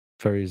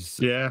for his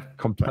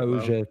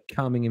composure,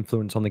 calming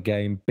influence on the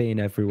game, being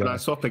everywhere. Can I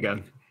swap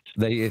again?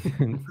 They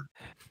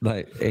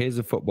like here's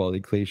a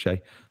footballing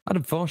cliche.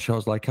 Adam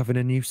Forshaw's like having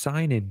a new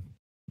signing.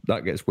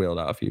 That gets wheeled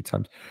out a few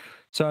times.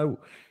 So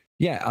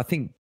yeah, I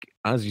think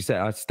as you said,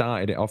 I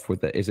started it off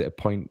with it. Is it a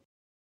point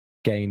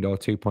gained or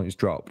 2 points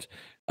dropped?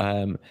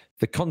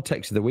 The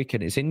context of the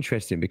weekend, it's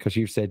interesting because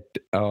you've said,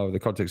 the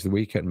context of the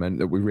weekend meant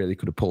that we really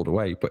could have pulled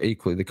away, but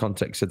equally the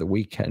context of the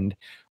weekend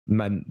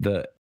meant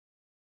that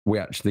we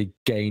actually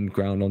gained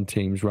ground on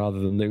teams rather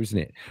than losing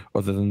it,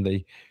 other than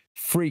the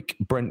freak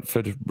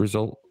Brentford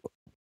result.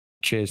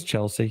 Cheers,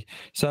 Chelsea.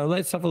 So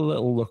let's have a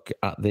little look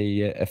at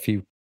a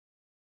few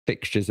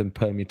fixtures and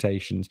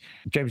permutations.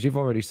 James, you've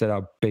already said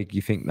how big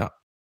you think that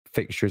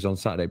fixture is on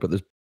Saturday, but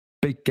there's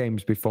big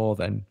games before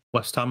then.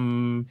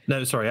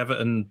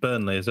 Everton,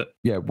 Burnley, is it?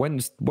 Yeah,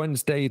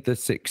 Wednesday the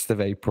 6th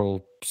of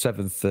April,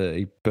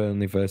 7:30,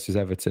 Burnley versus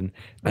Everton.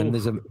 And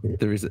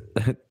there is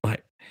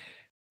like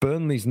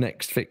Burnley's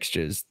next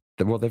fixtures.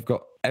 Well, they've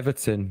got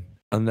Everton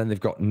and then they've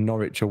got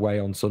Norwich away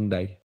on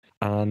Sunday.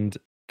 And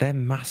they're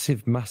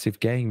massive, massive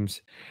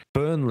games.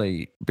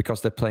 Burnley,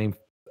 because they're playing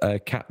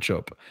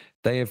catch-up,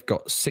 they have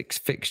got 6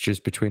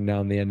 fixtures between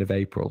now and the end of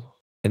April.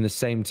 In the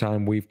same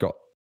time, we've got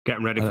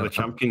getting ready for the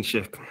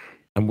Championship.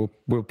 And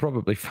we'll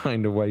probably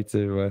find a way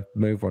to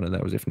move one of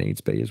those if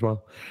needs be as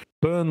well.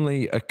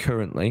 Burnley are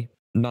currently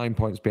 9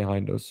 points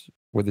behind us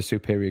with a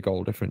superior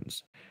goal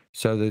difference.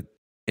 So that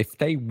if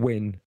they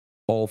win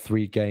all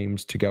 3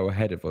 games to go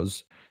ahead of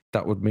us,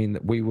 that would mean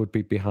that we would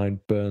be behind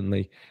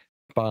Burnley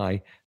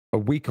by a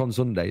week on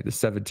Sunday, the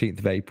 17th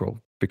of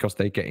April, because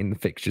they're getting the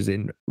fixtures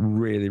in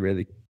really,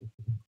 really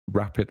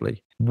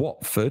rapidly.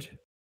 Watford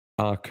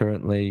are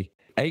currently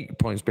 8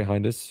 points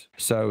behind us.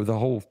 So the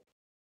whole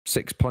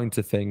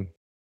 6-pointer thing,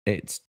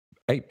 it's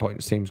 8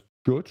 points seems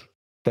good.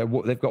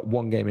 They've got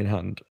 1 game in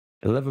hand.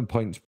 11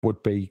 points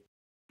would be,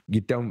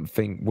 you don't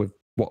think with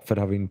Watford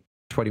having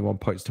 21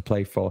 points to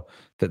play for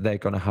that they're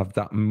going to have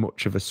that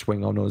much of a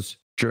swing on us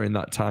during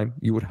that time.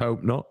 You would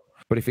hope not.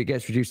 But if it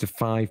gets reduced to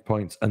 5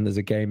 points and there's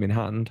a game in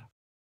hand,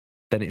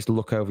 then it's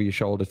look over your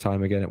shoulder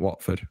time again at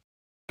Watford.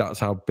 That's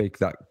how big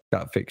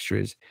that fixture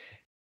is.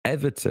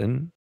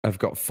 Everton have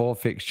got 4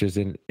 fixtures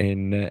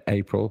in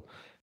April.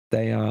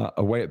 They are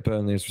away at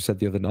Burnley, as we said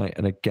the other night.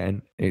 And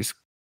again, it's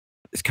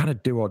kind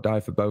of do or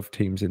die for both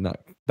teams in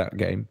that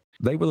game.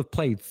 They will have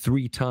played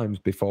 3 times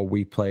before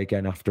we play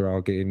again after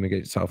our game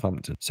against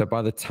Southampton. So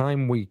by the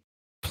time we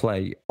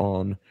play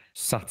on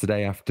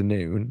Saturday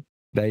afternoon,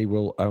 they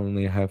will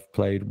only have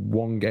played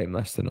 1 game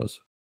less than us.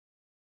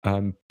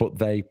 But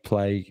they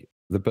play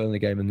the Burnley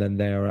game and then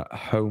they are at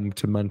home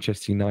to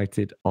Manchester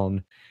United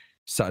on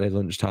Saturday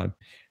lunchtime.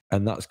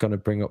 And that's going to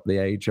bring up the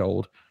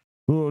age-old,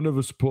 I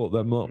never support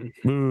them lot,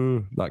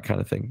 that kind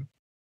of thing.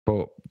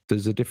 But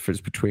there's a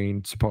difference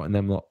between supporting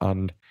them lot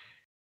and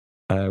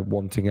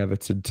wanting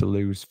Everton to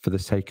lose for the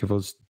sake of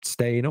us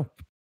staying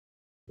up,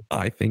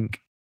 I think,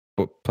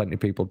 but plenty of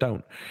people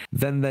don't.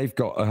 Then they've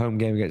got a home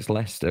game against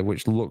Leicester,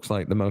 which looks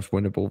like the most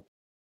winnable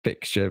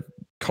fixture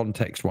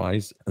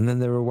context-wise, and then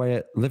they're away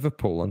at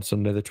Liverpool on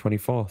Sunday the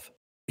 24th.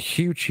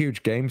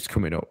 Huge games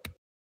coming up.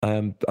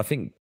 I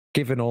think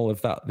given all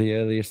of that, the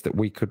earliest that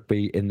we could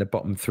be in the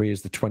bottom three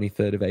is the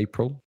 23rd of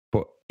April,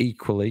 but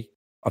equally,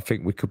 I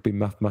think we could be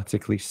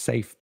mathematically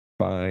safe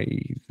by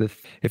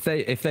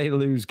if they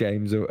lose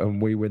games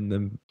and we win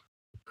them,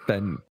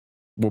 then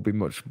we'll be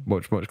much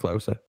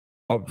closer,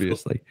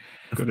 obviously.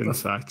 Good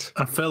insight.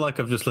 I feel like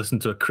I've just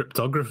listened to a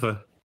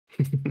cryptographer.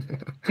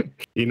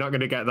 You're not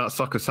going to get that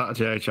Soccer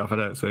Saturday off, I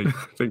don't think.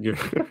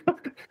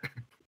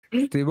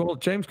 Well,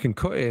 James can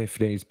cut it if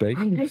needs be.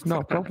 It's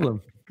not a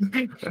problem.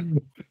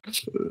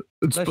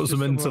 Let's put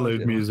some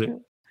interlude music.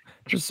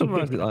 Just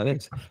summarize it like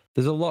this: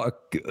 there's a lot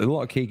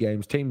of key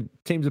games.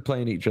 Teams are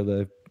playing each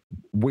other.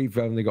 We've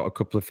only got a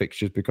couple of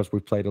fixtures because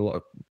we've played a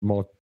lot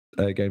more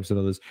games than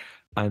others.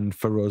 And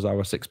for us, our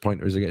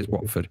 6-pointer is against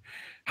Watford.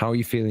 How are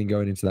you feeling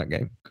going into that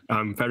game?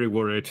 I'm very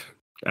worried.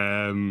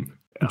 Do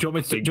you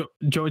want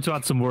me to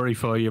add some worry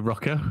for you,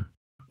 Rocker?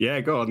 Yeah,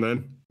 go on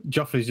then.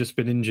 Joffrey's just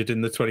been injured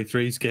in the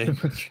 23s game.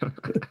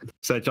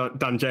 So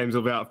Dan James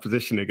will be out of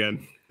position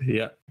again.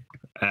 Yeah.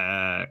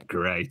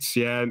 Great.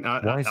 Yeah.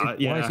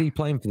 Why is he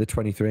playing for the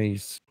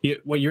 23s?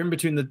 You're in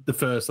between the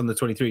first and the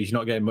 23s. You're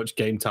not getting much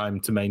game time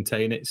to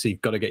maintain it, so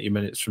you've got to get your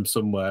minutes from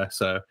somewhere.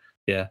 So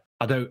yeah,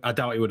 I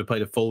doubt he would have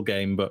played a full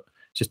game, but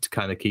just to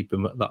kind of keep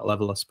him at that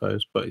level, I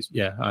suppose. But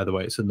yeah, either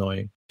way, it's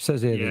annoying.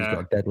 Says here that he's got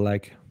a dead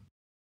leg.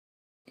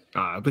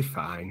 I'll be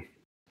fine.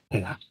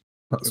 Yeah,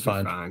 that's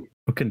fine.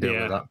 We can deal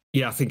with that.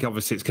 Yeah, I think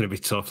obviously it's going to be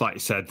tough. Like you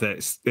said, that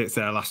it's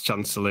their last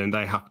chance to learn.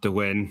 They have to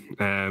win.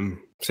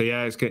 So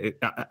yeah, it's good.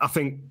 I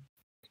think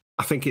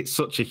it's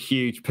such a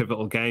huge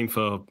pivotal game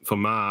for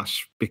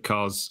Marsh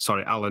because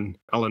Alan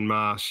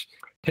Marsh,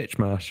 Pitch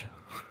Marsh.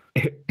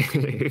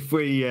 If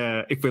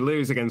we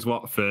lose against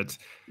Watford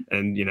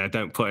and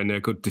don't put in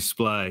a good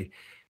display,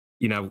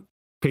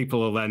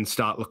 people will then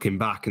start looking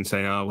back and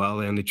saying, oh, well,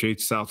 they only drew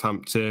to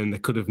Southampton. They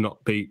could have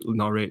not beat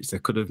Norwich. They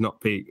could have not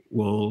beat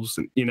Wolves.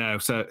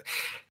 And, so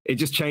it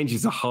just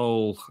changes the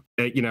whole,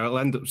 it'll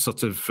end up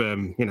sort of,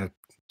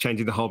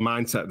 changing the whole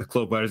mindset of the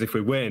club. Whereas if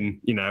we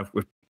win,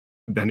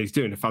 then he's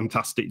doing a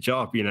fantastic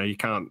job. You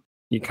can't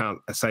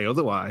say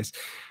otherwise.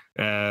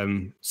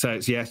 So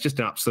it's just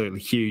an absolutely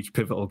huge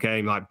pivotal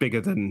game, like bigger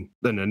than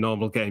a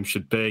normal game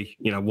should be.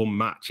 One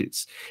match,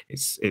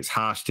 it's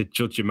harsh to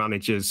judge a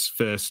manager's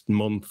first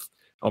month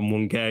on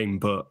one game,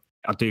 but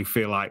I do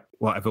feel like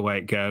whatever way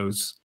it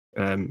goes,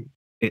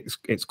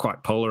 it's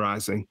quite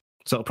polarizing.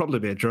 So it'll probably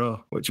be a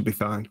draw, which will be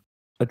fine.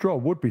 A draw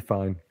would be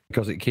fine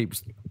because it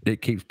keeps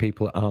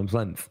people at arm's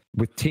length.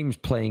 With teams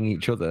playing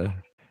each other,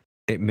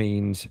 it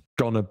means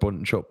gonna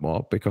bunch up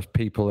more because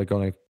people are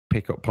gonna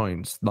pick up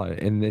points. Like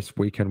in this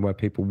weekend where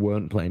people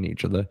weren't playing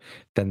each other,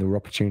 then there were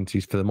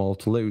opportunities for them all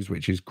to lose,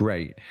 which is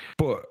great.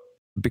 But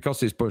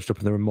because it's bunched up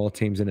and there are more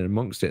teams in and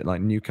amongst it,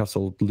 like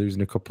Newcastle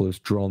losing a couple has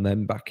drawn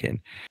them back in.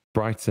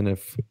 Brighton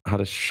have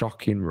had a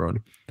shocking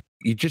run.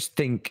 You just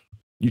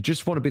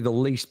want to be the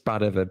least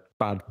bad of a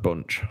bad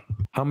bunch.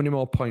 How many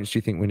more points do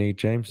you think we need,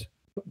 James?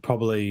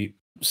 Probably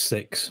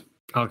 6.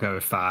 I'll go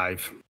with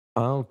 5.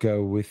 I'll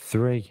go with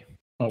 3.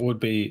 That would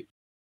be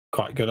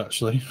quite good,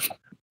 actually.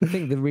 I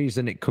think the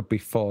reason it could be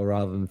 4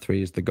 rather than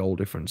 3 is the goal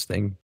difference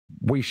thing.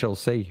 We shall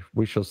see.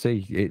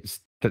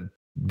 It's that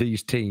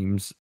these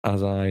teams,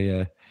 as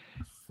I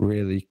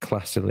really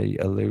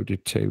classily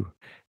alluded to,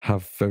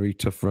 have very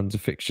tough runs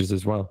of fixtures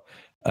as well.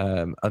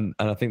 And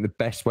I think the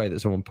best way that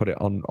someone put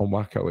it on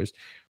Wacko is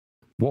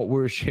what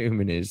we're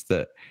assuming is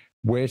that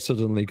we're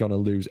suddenly going to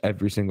lose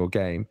every single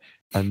game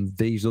and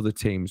these other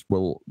teams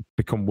will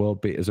become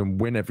world beaters and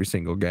win every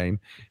single game.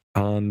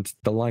 And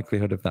the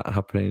likelihood of that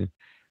happening,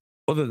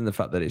 other than the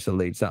fact that it's a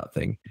Leeds that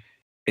thing,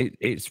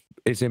 it's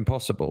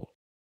impossible.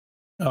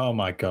 Oh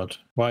my God.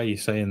 Why are you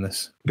saying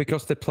this?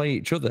 Because they play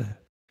each other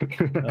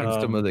in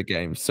some of the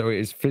games. So it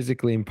is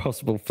physically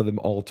impossible for them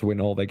all to win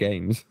all their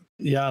games.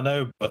 Yeah, I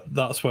know, but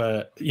that's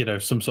where,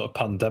 some sort of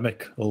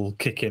pandemic will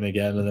kick in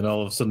again. And then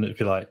all of a sudden it'd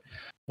be like,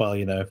 well,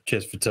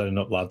 cheers for turning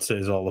up, lads.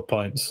 Here's all the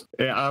points.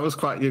 Yeah, I was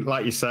quite,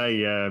 like you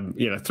say,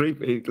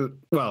 3,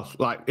 well,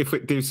 like if we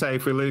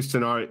lose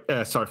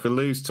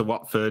to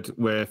Watford,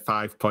 we're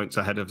 5 points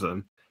ahead of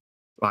them.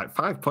 Like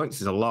 5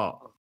 points is a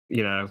lot,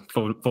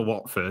 for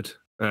Watford.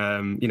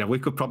 We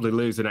could probably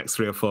lose the next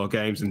 3 or 4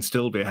 games and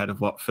still be ahead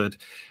of Watford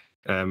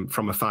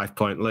from a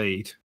 5-point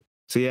lead.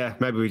 So yeah,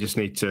 maybe we just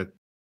need to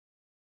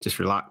just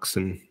relax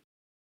and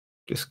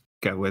just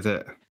go with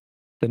it.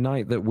 The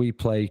night that we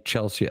play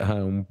Chelsea at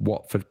home,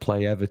 Watford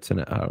play Everton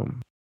at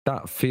home,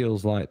 that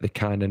feels like the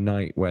kind of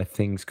night where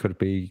things could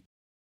be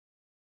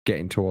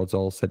getting towards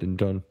all said and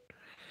done.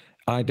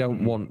 I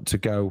don't want to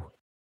go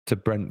to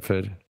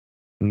Brentford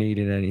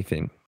needing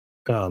anything.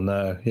 Oh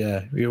no,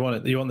 yeah. You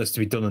want this to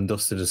be done and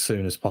dusted as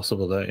soon as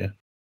possible, don't you?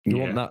 You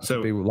want that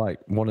to be like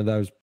one of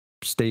those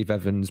Steve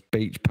Evans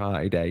beach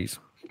party days.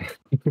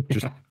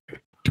 Just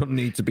Don't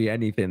need to be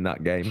anything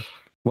that game.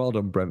 Well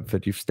done,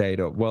 Brentford. You've stayed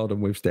up. Well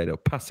done, we've stayed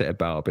up. Pass it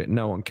about a bit.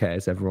 No one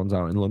cares. Everyone's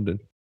out in London.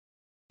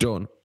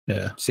 Done.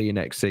 Yeah. See you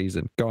next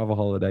season. Go have a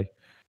holiday.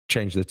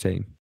 Change the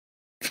team.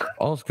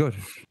 All's good.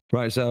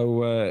 Right,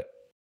 so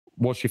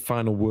what's your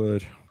final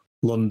word?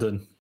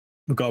 London.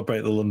 We've got to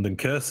break the London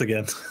curse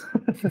again.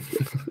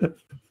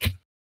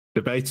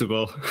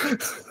 Debatable.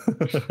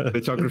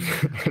 The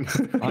geography.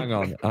 Hang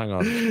on.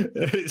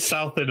 It's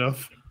south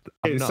enough.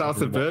 It's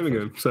south of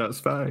Birmingham, so that's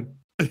fine.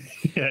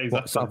 Yeah,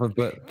 exactly.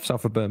 What,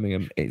 south of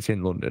Birmingham? It's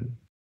in London.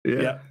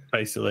 Yeah,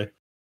 basically.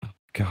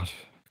 God,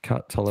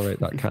 can't tolerate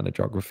that kind of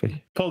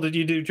geography. Paul, did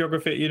you do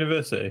geography at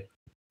university?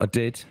 I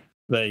did.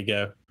 There you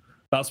go.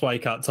 That's why you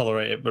can't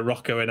tolerate it. But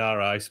Rocco, in our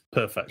eyes,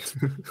 perfect.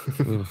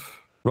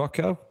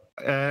 Rocco?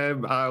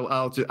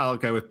 I'll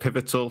go with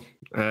pivotal.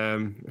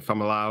 If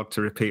I'm allowed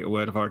to repeat a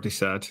word I've already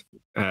said.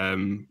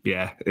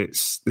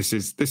 This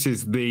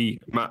is the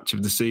match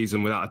of the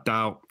season without a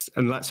doubt,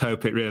 and let's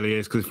hope it really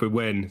is, because if we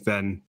win,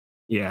 then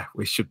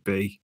we should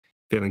be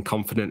feeling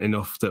confident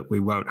enough that we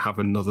won't have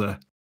another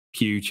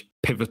huge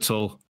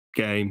pivotal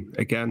game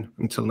again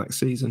until next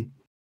season.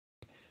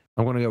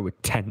 I want to go with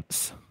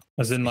tents.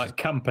 As in like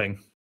camping?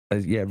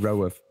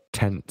 Row of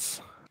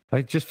tents.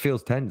 It just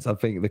feels tense. I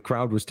think the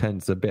crowd was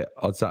tense a bit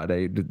on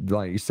Saturday.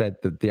 Like you said,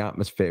 the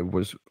atmosphere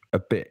was a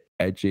bit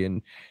edgy,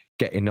 and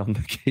getting on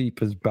the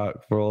keeper's back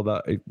for all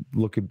that,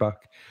 looking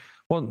back,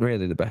 wasn't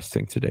really the best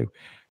thing to do.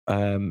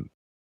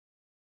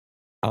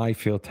 I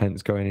feel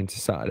tense going into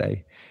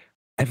Saturday.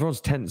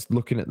 Everyone's tense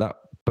looking at that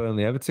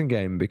Burnley-Everton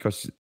game,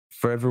 because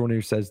for everyone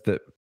who says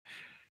that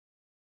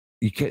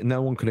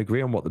no one can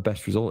agree on what the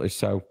best result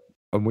is,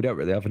 and we don't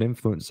really have an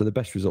influence, so the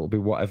best result will be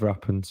whatever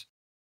happens,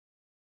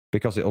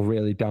 because it'll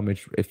really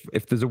damage.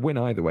 If there's a win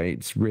either way,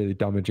 it's really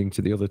damaging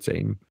to the other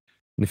team.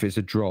 And if it's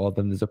a draw,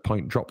 then there's a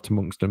point dropped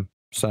amongst them.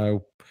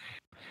 So,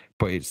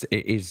 but it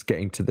is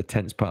getting to the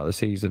tense part of the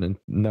season, and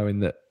knowing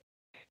that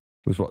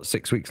there was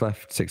 6 weeks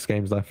left, 6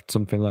 games left,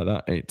 something like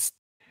that.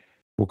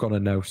 We're gonna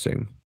know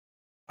soon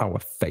our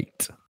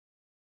fate.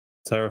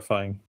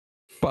 Terrifying.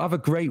 But have a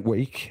great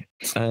week,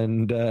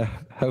 and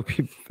hope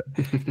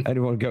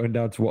anyone going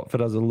down to Watford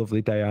has a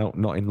lovely day out,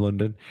 not in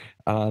London.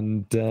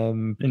 And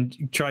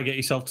try and get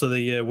yourself to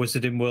the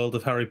Wizarding World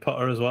of Harry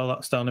Potter as well.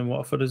 That's down in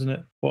Watford, isn't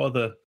it? What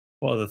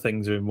other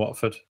things are in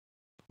Watford?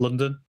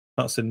 London?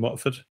 That's in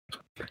Watford.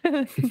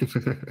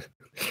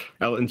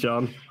 Elton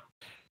John.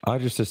 I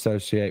just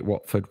associate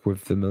Watford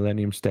with the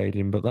Millennium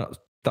Stadium, but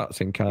that's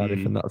in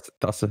Cardiff, and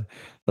that's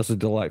a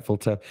delightful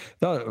tale.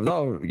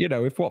 No,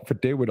 if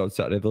Watford do win on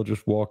Saturday, they'll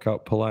just walk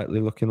out politely,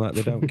 looking like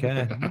they don't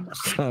care.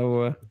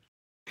 So,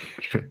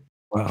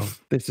 wow,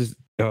 this is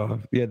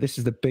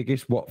the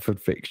biggest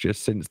Watford fixture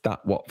since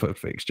that Watford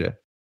fixture.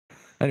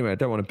 Anyway, I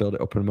don't want to build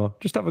it up anymore.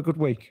 Just have a good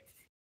week.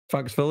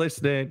 Thanks for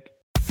listening.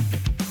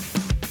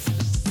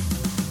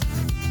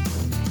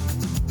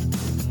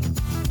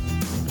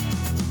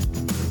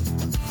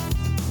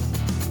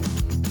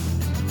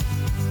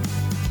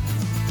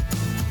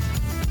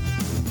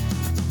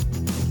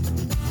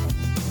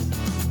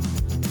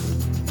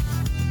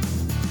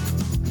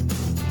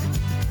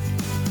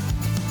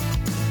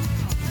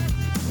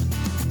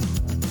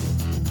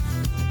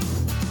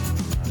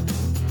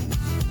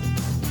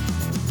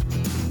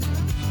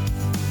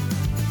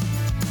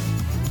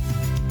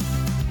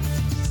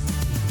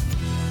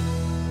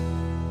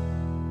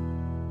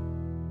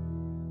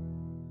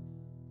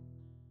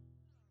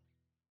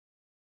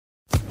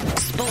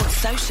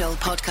 Social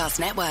Podcast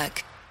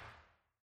Network.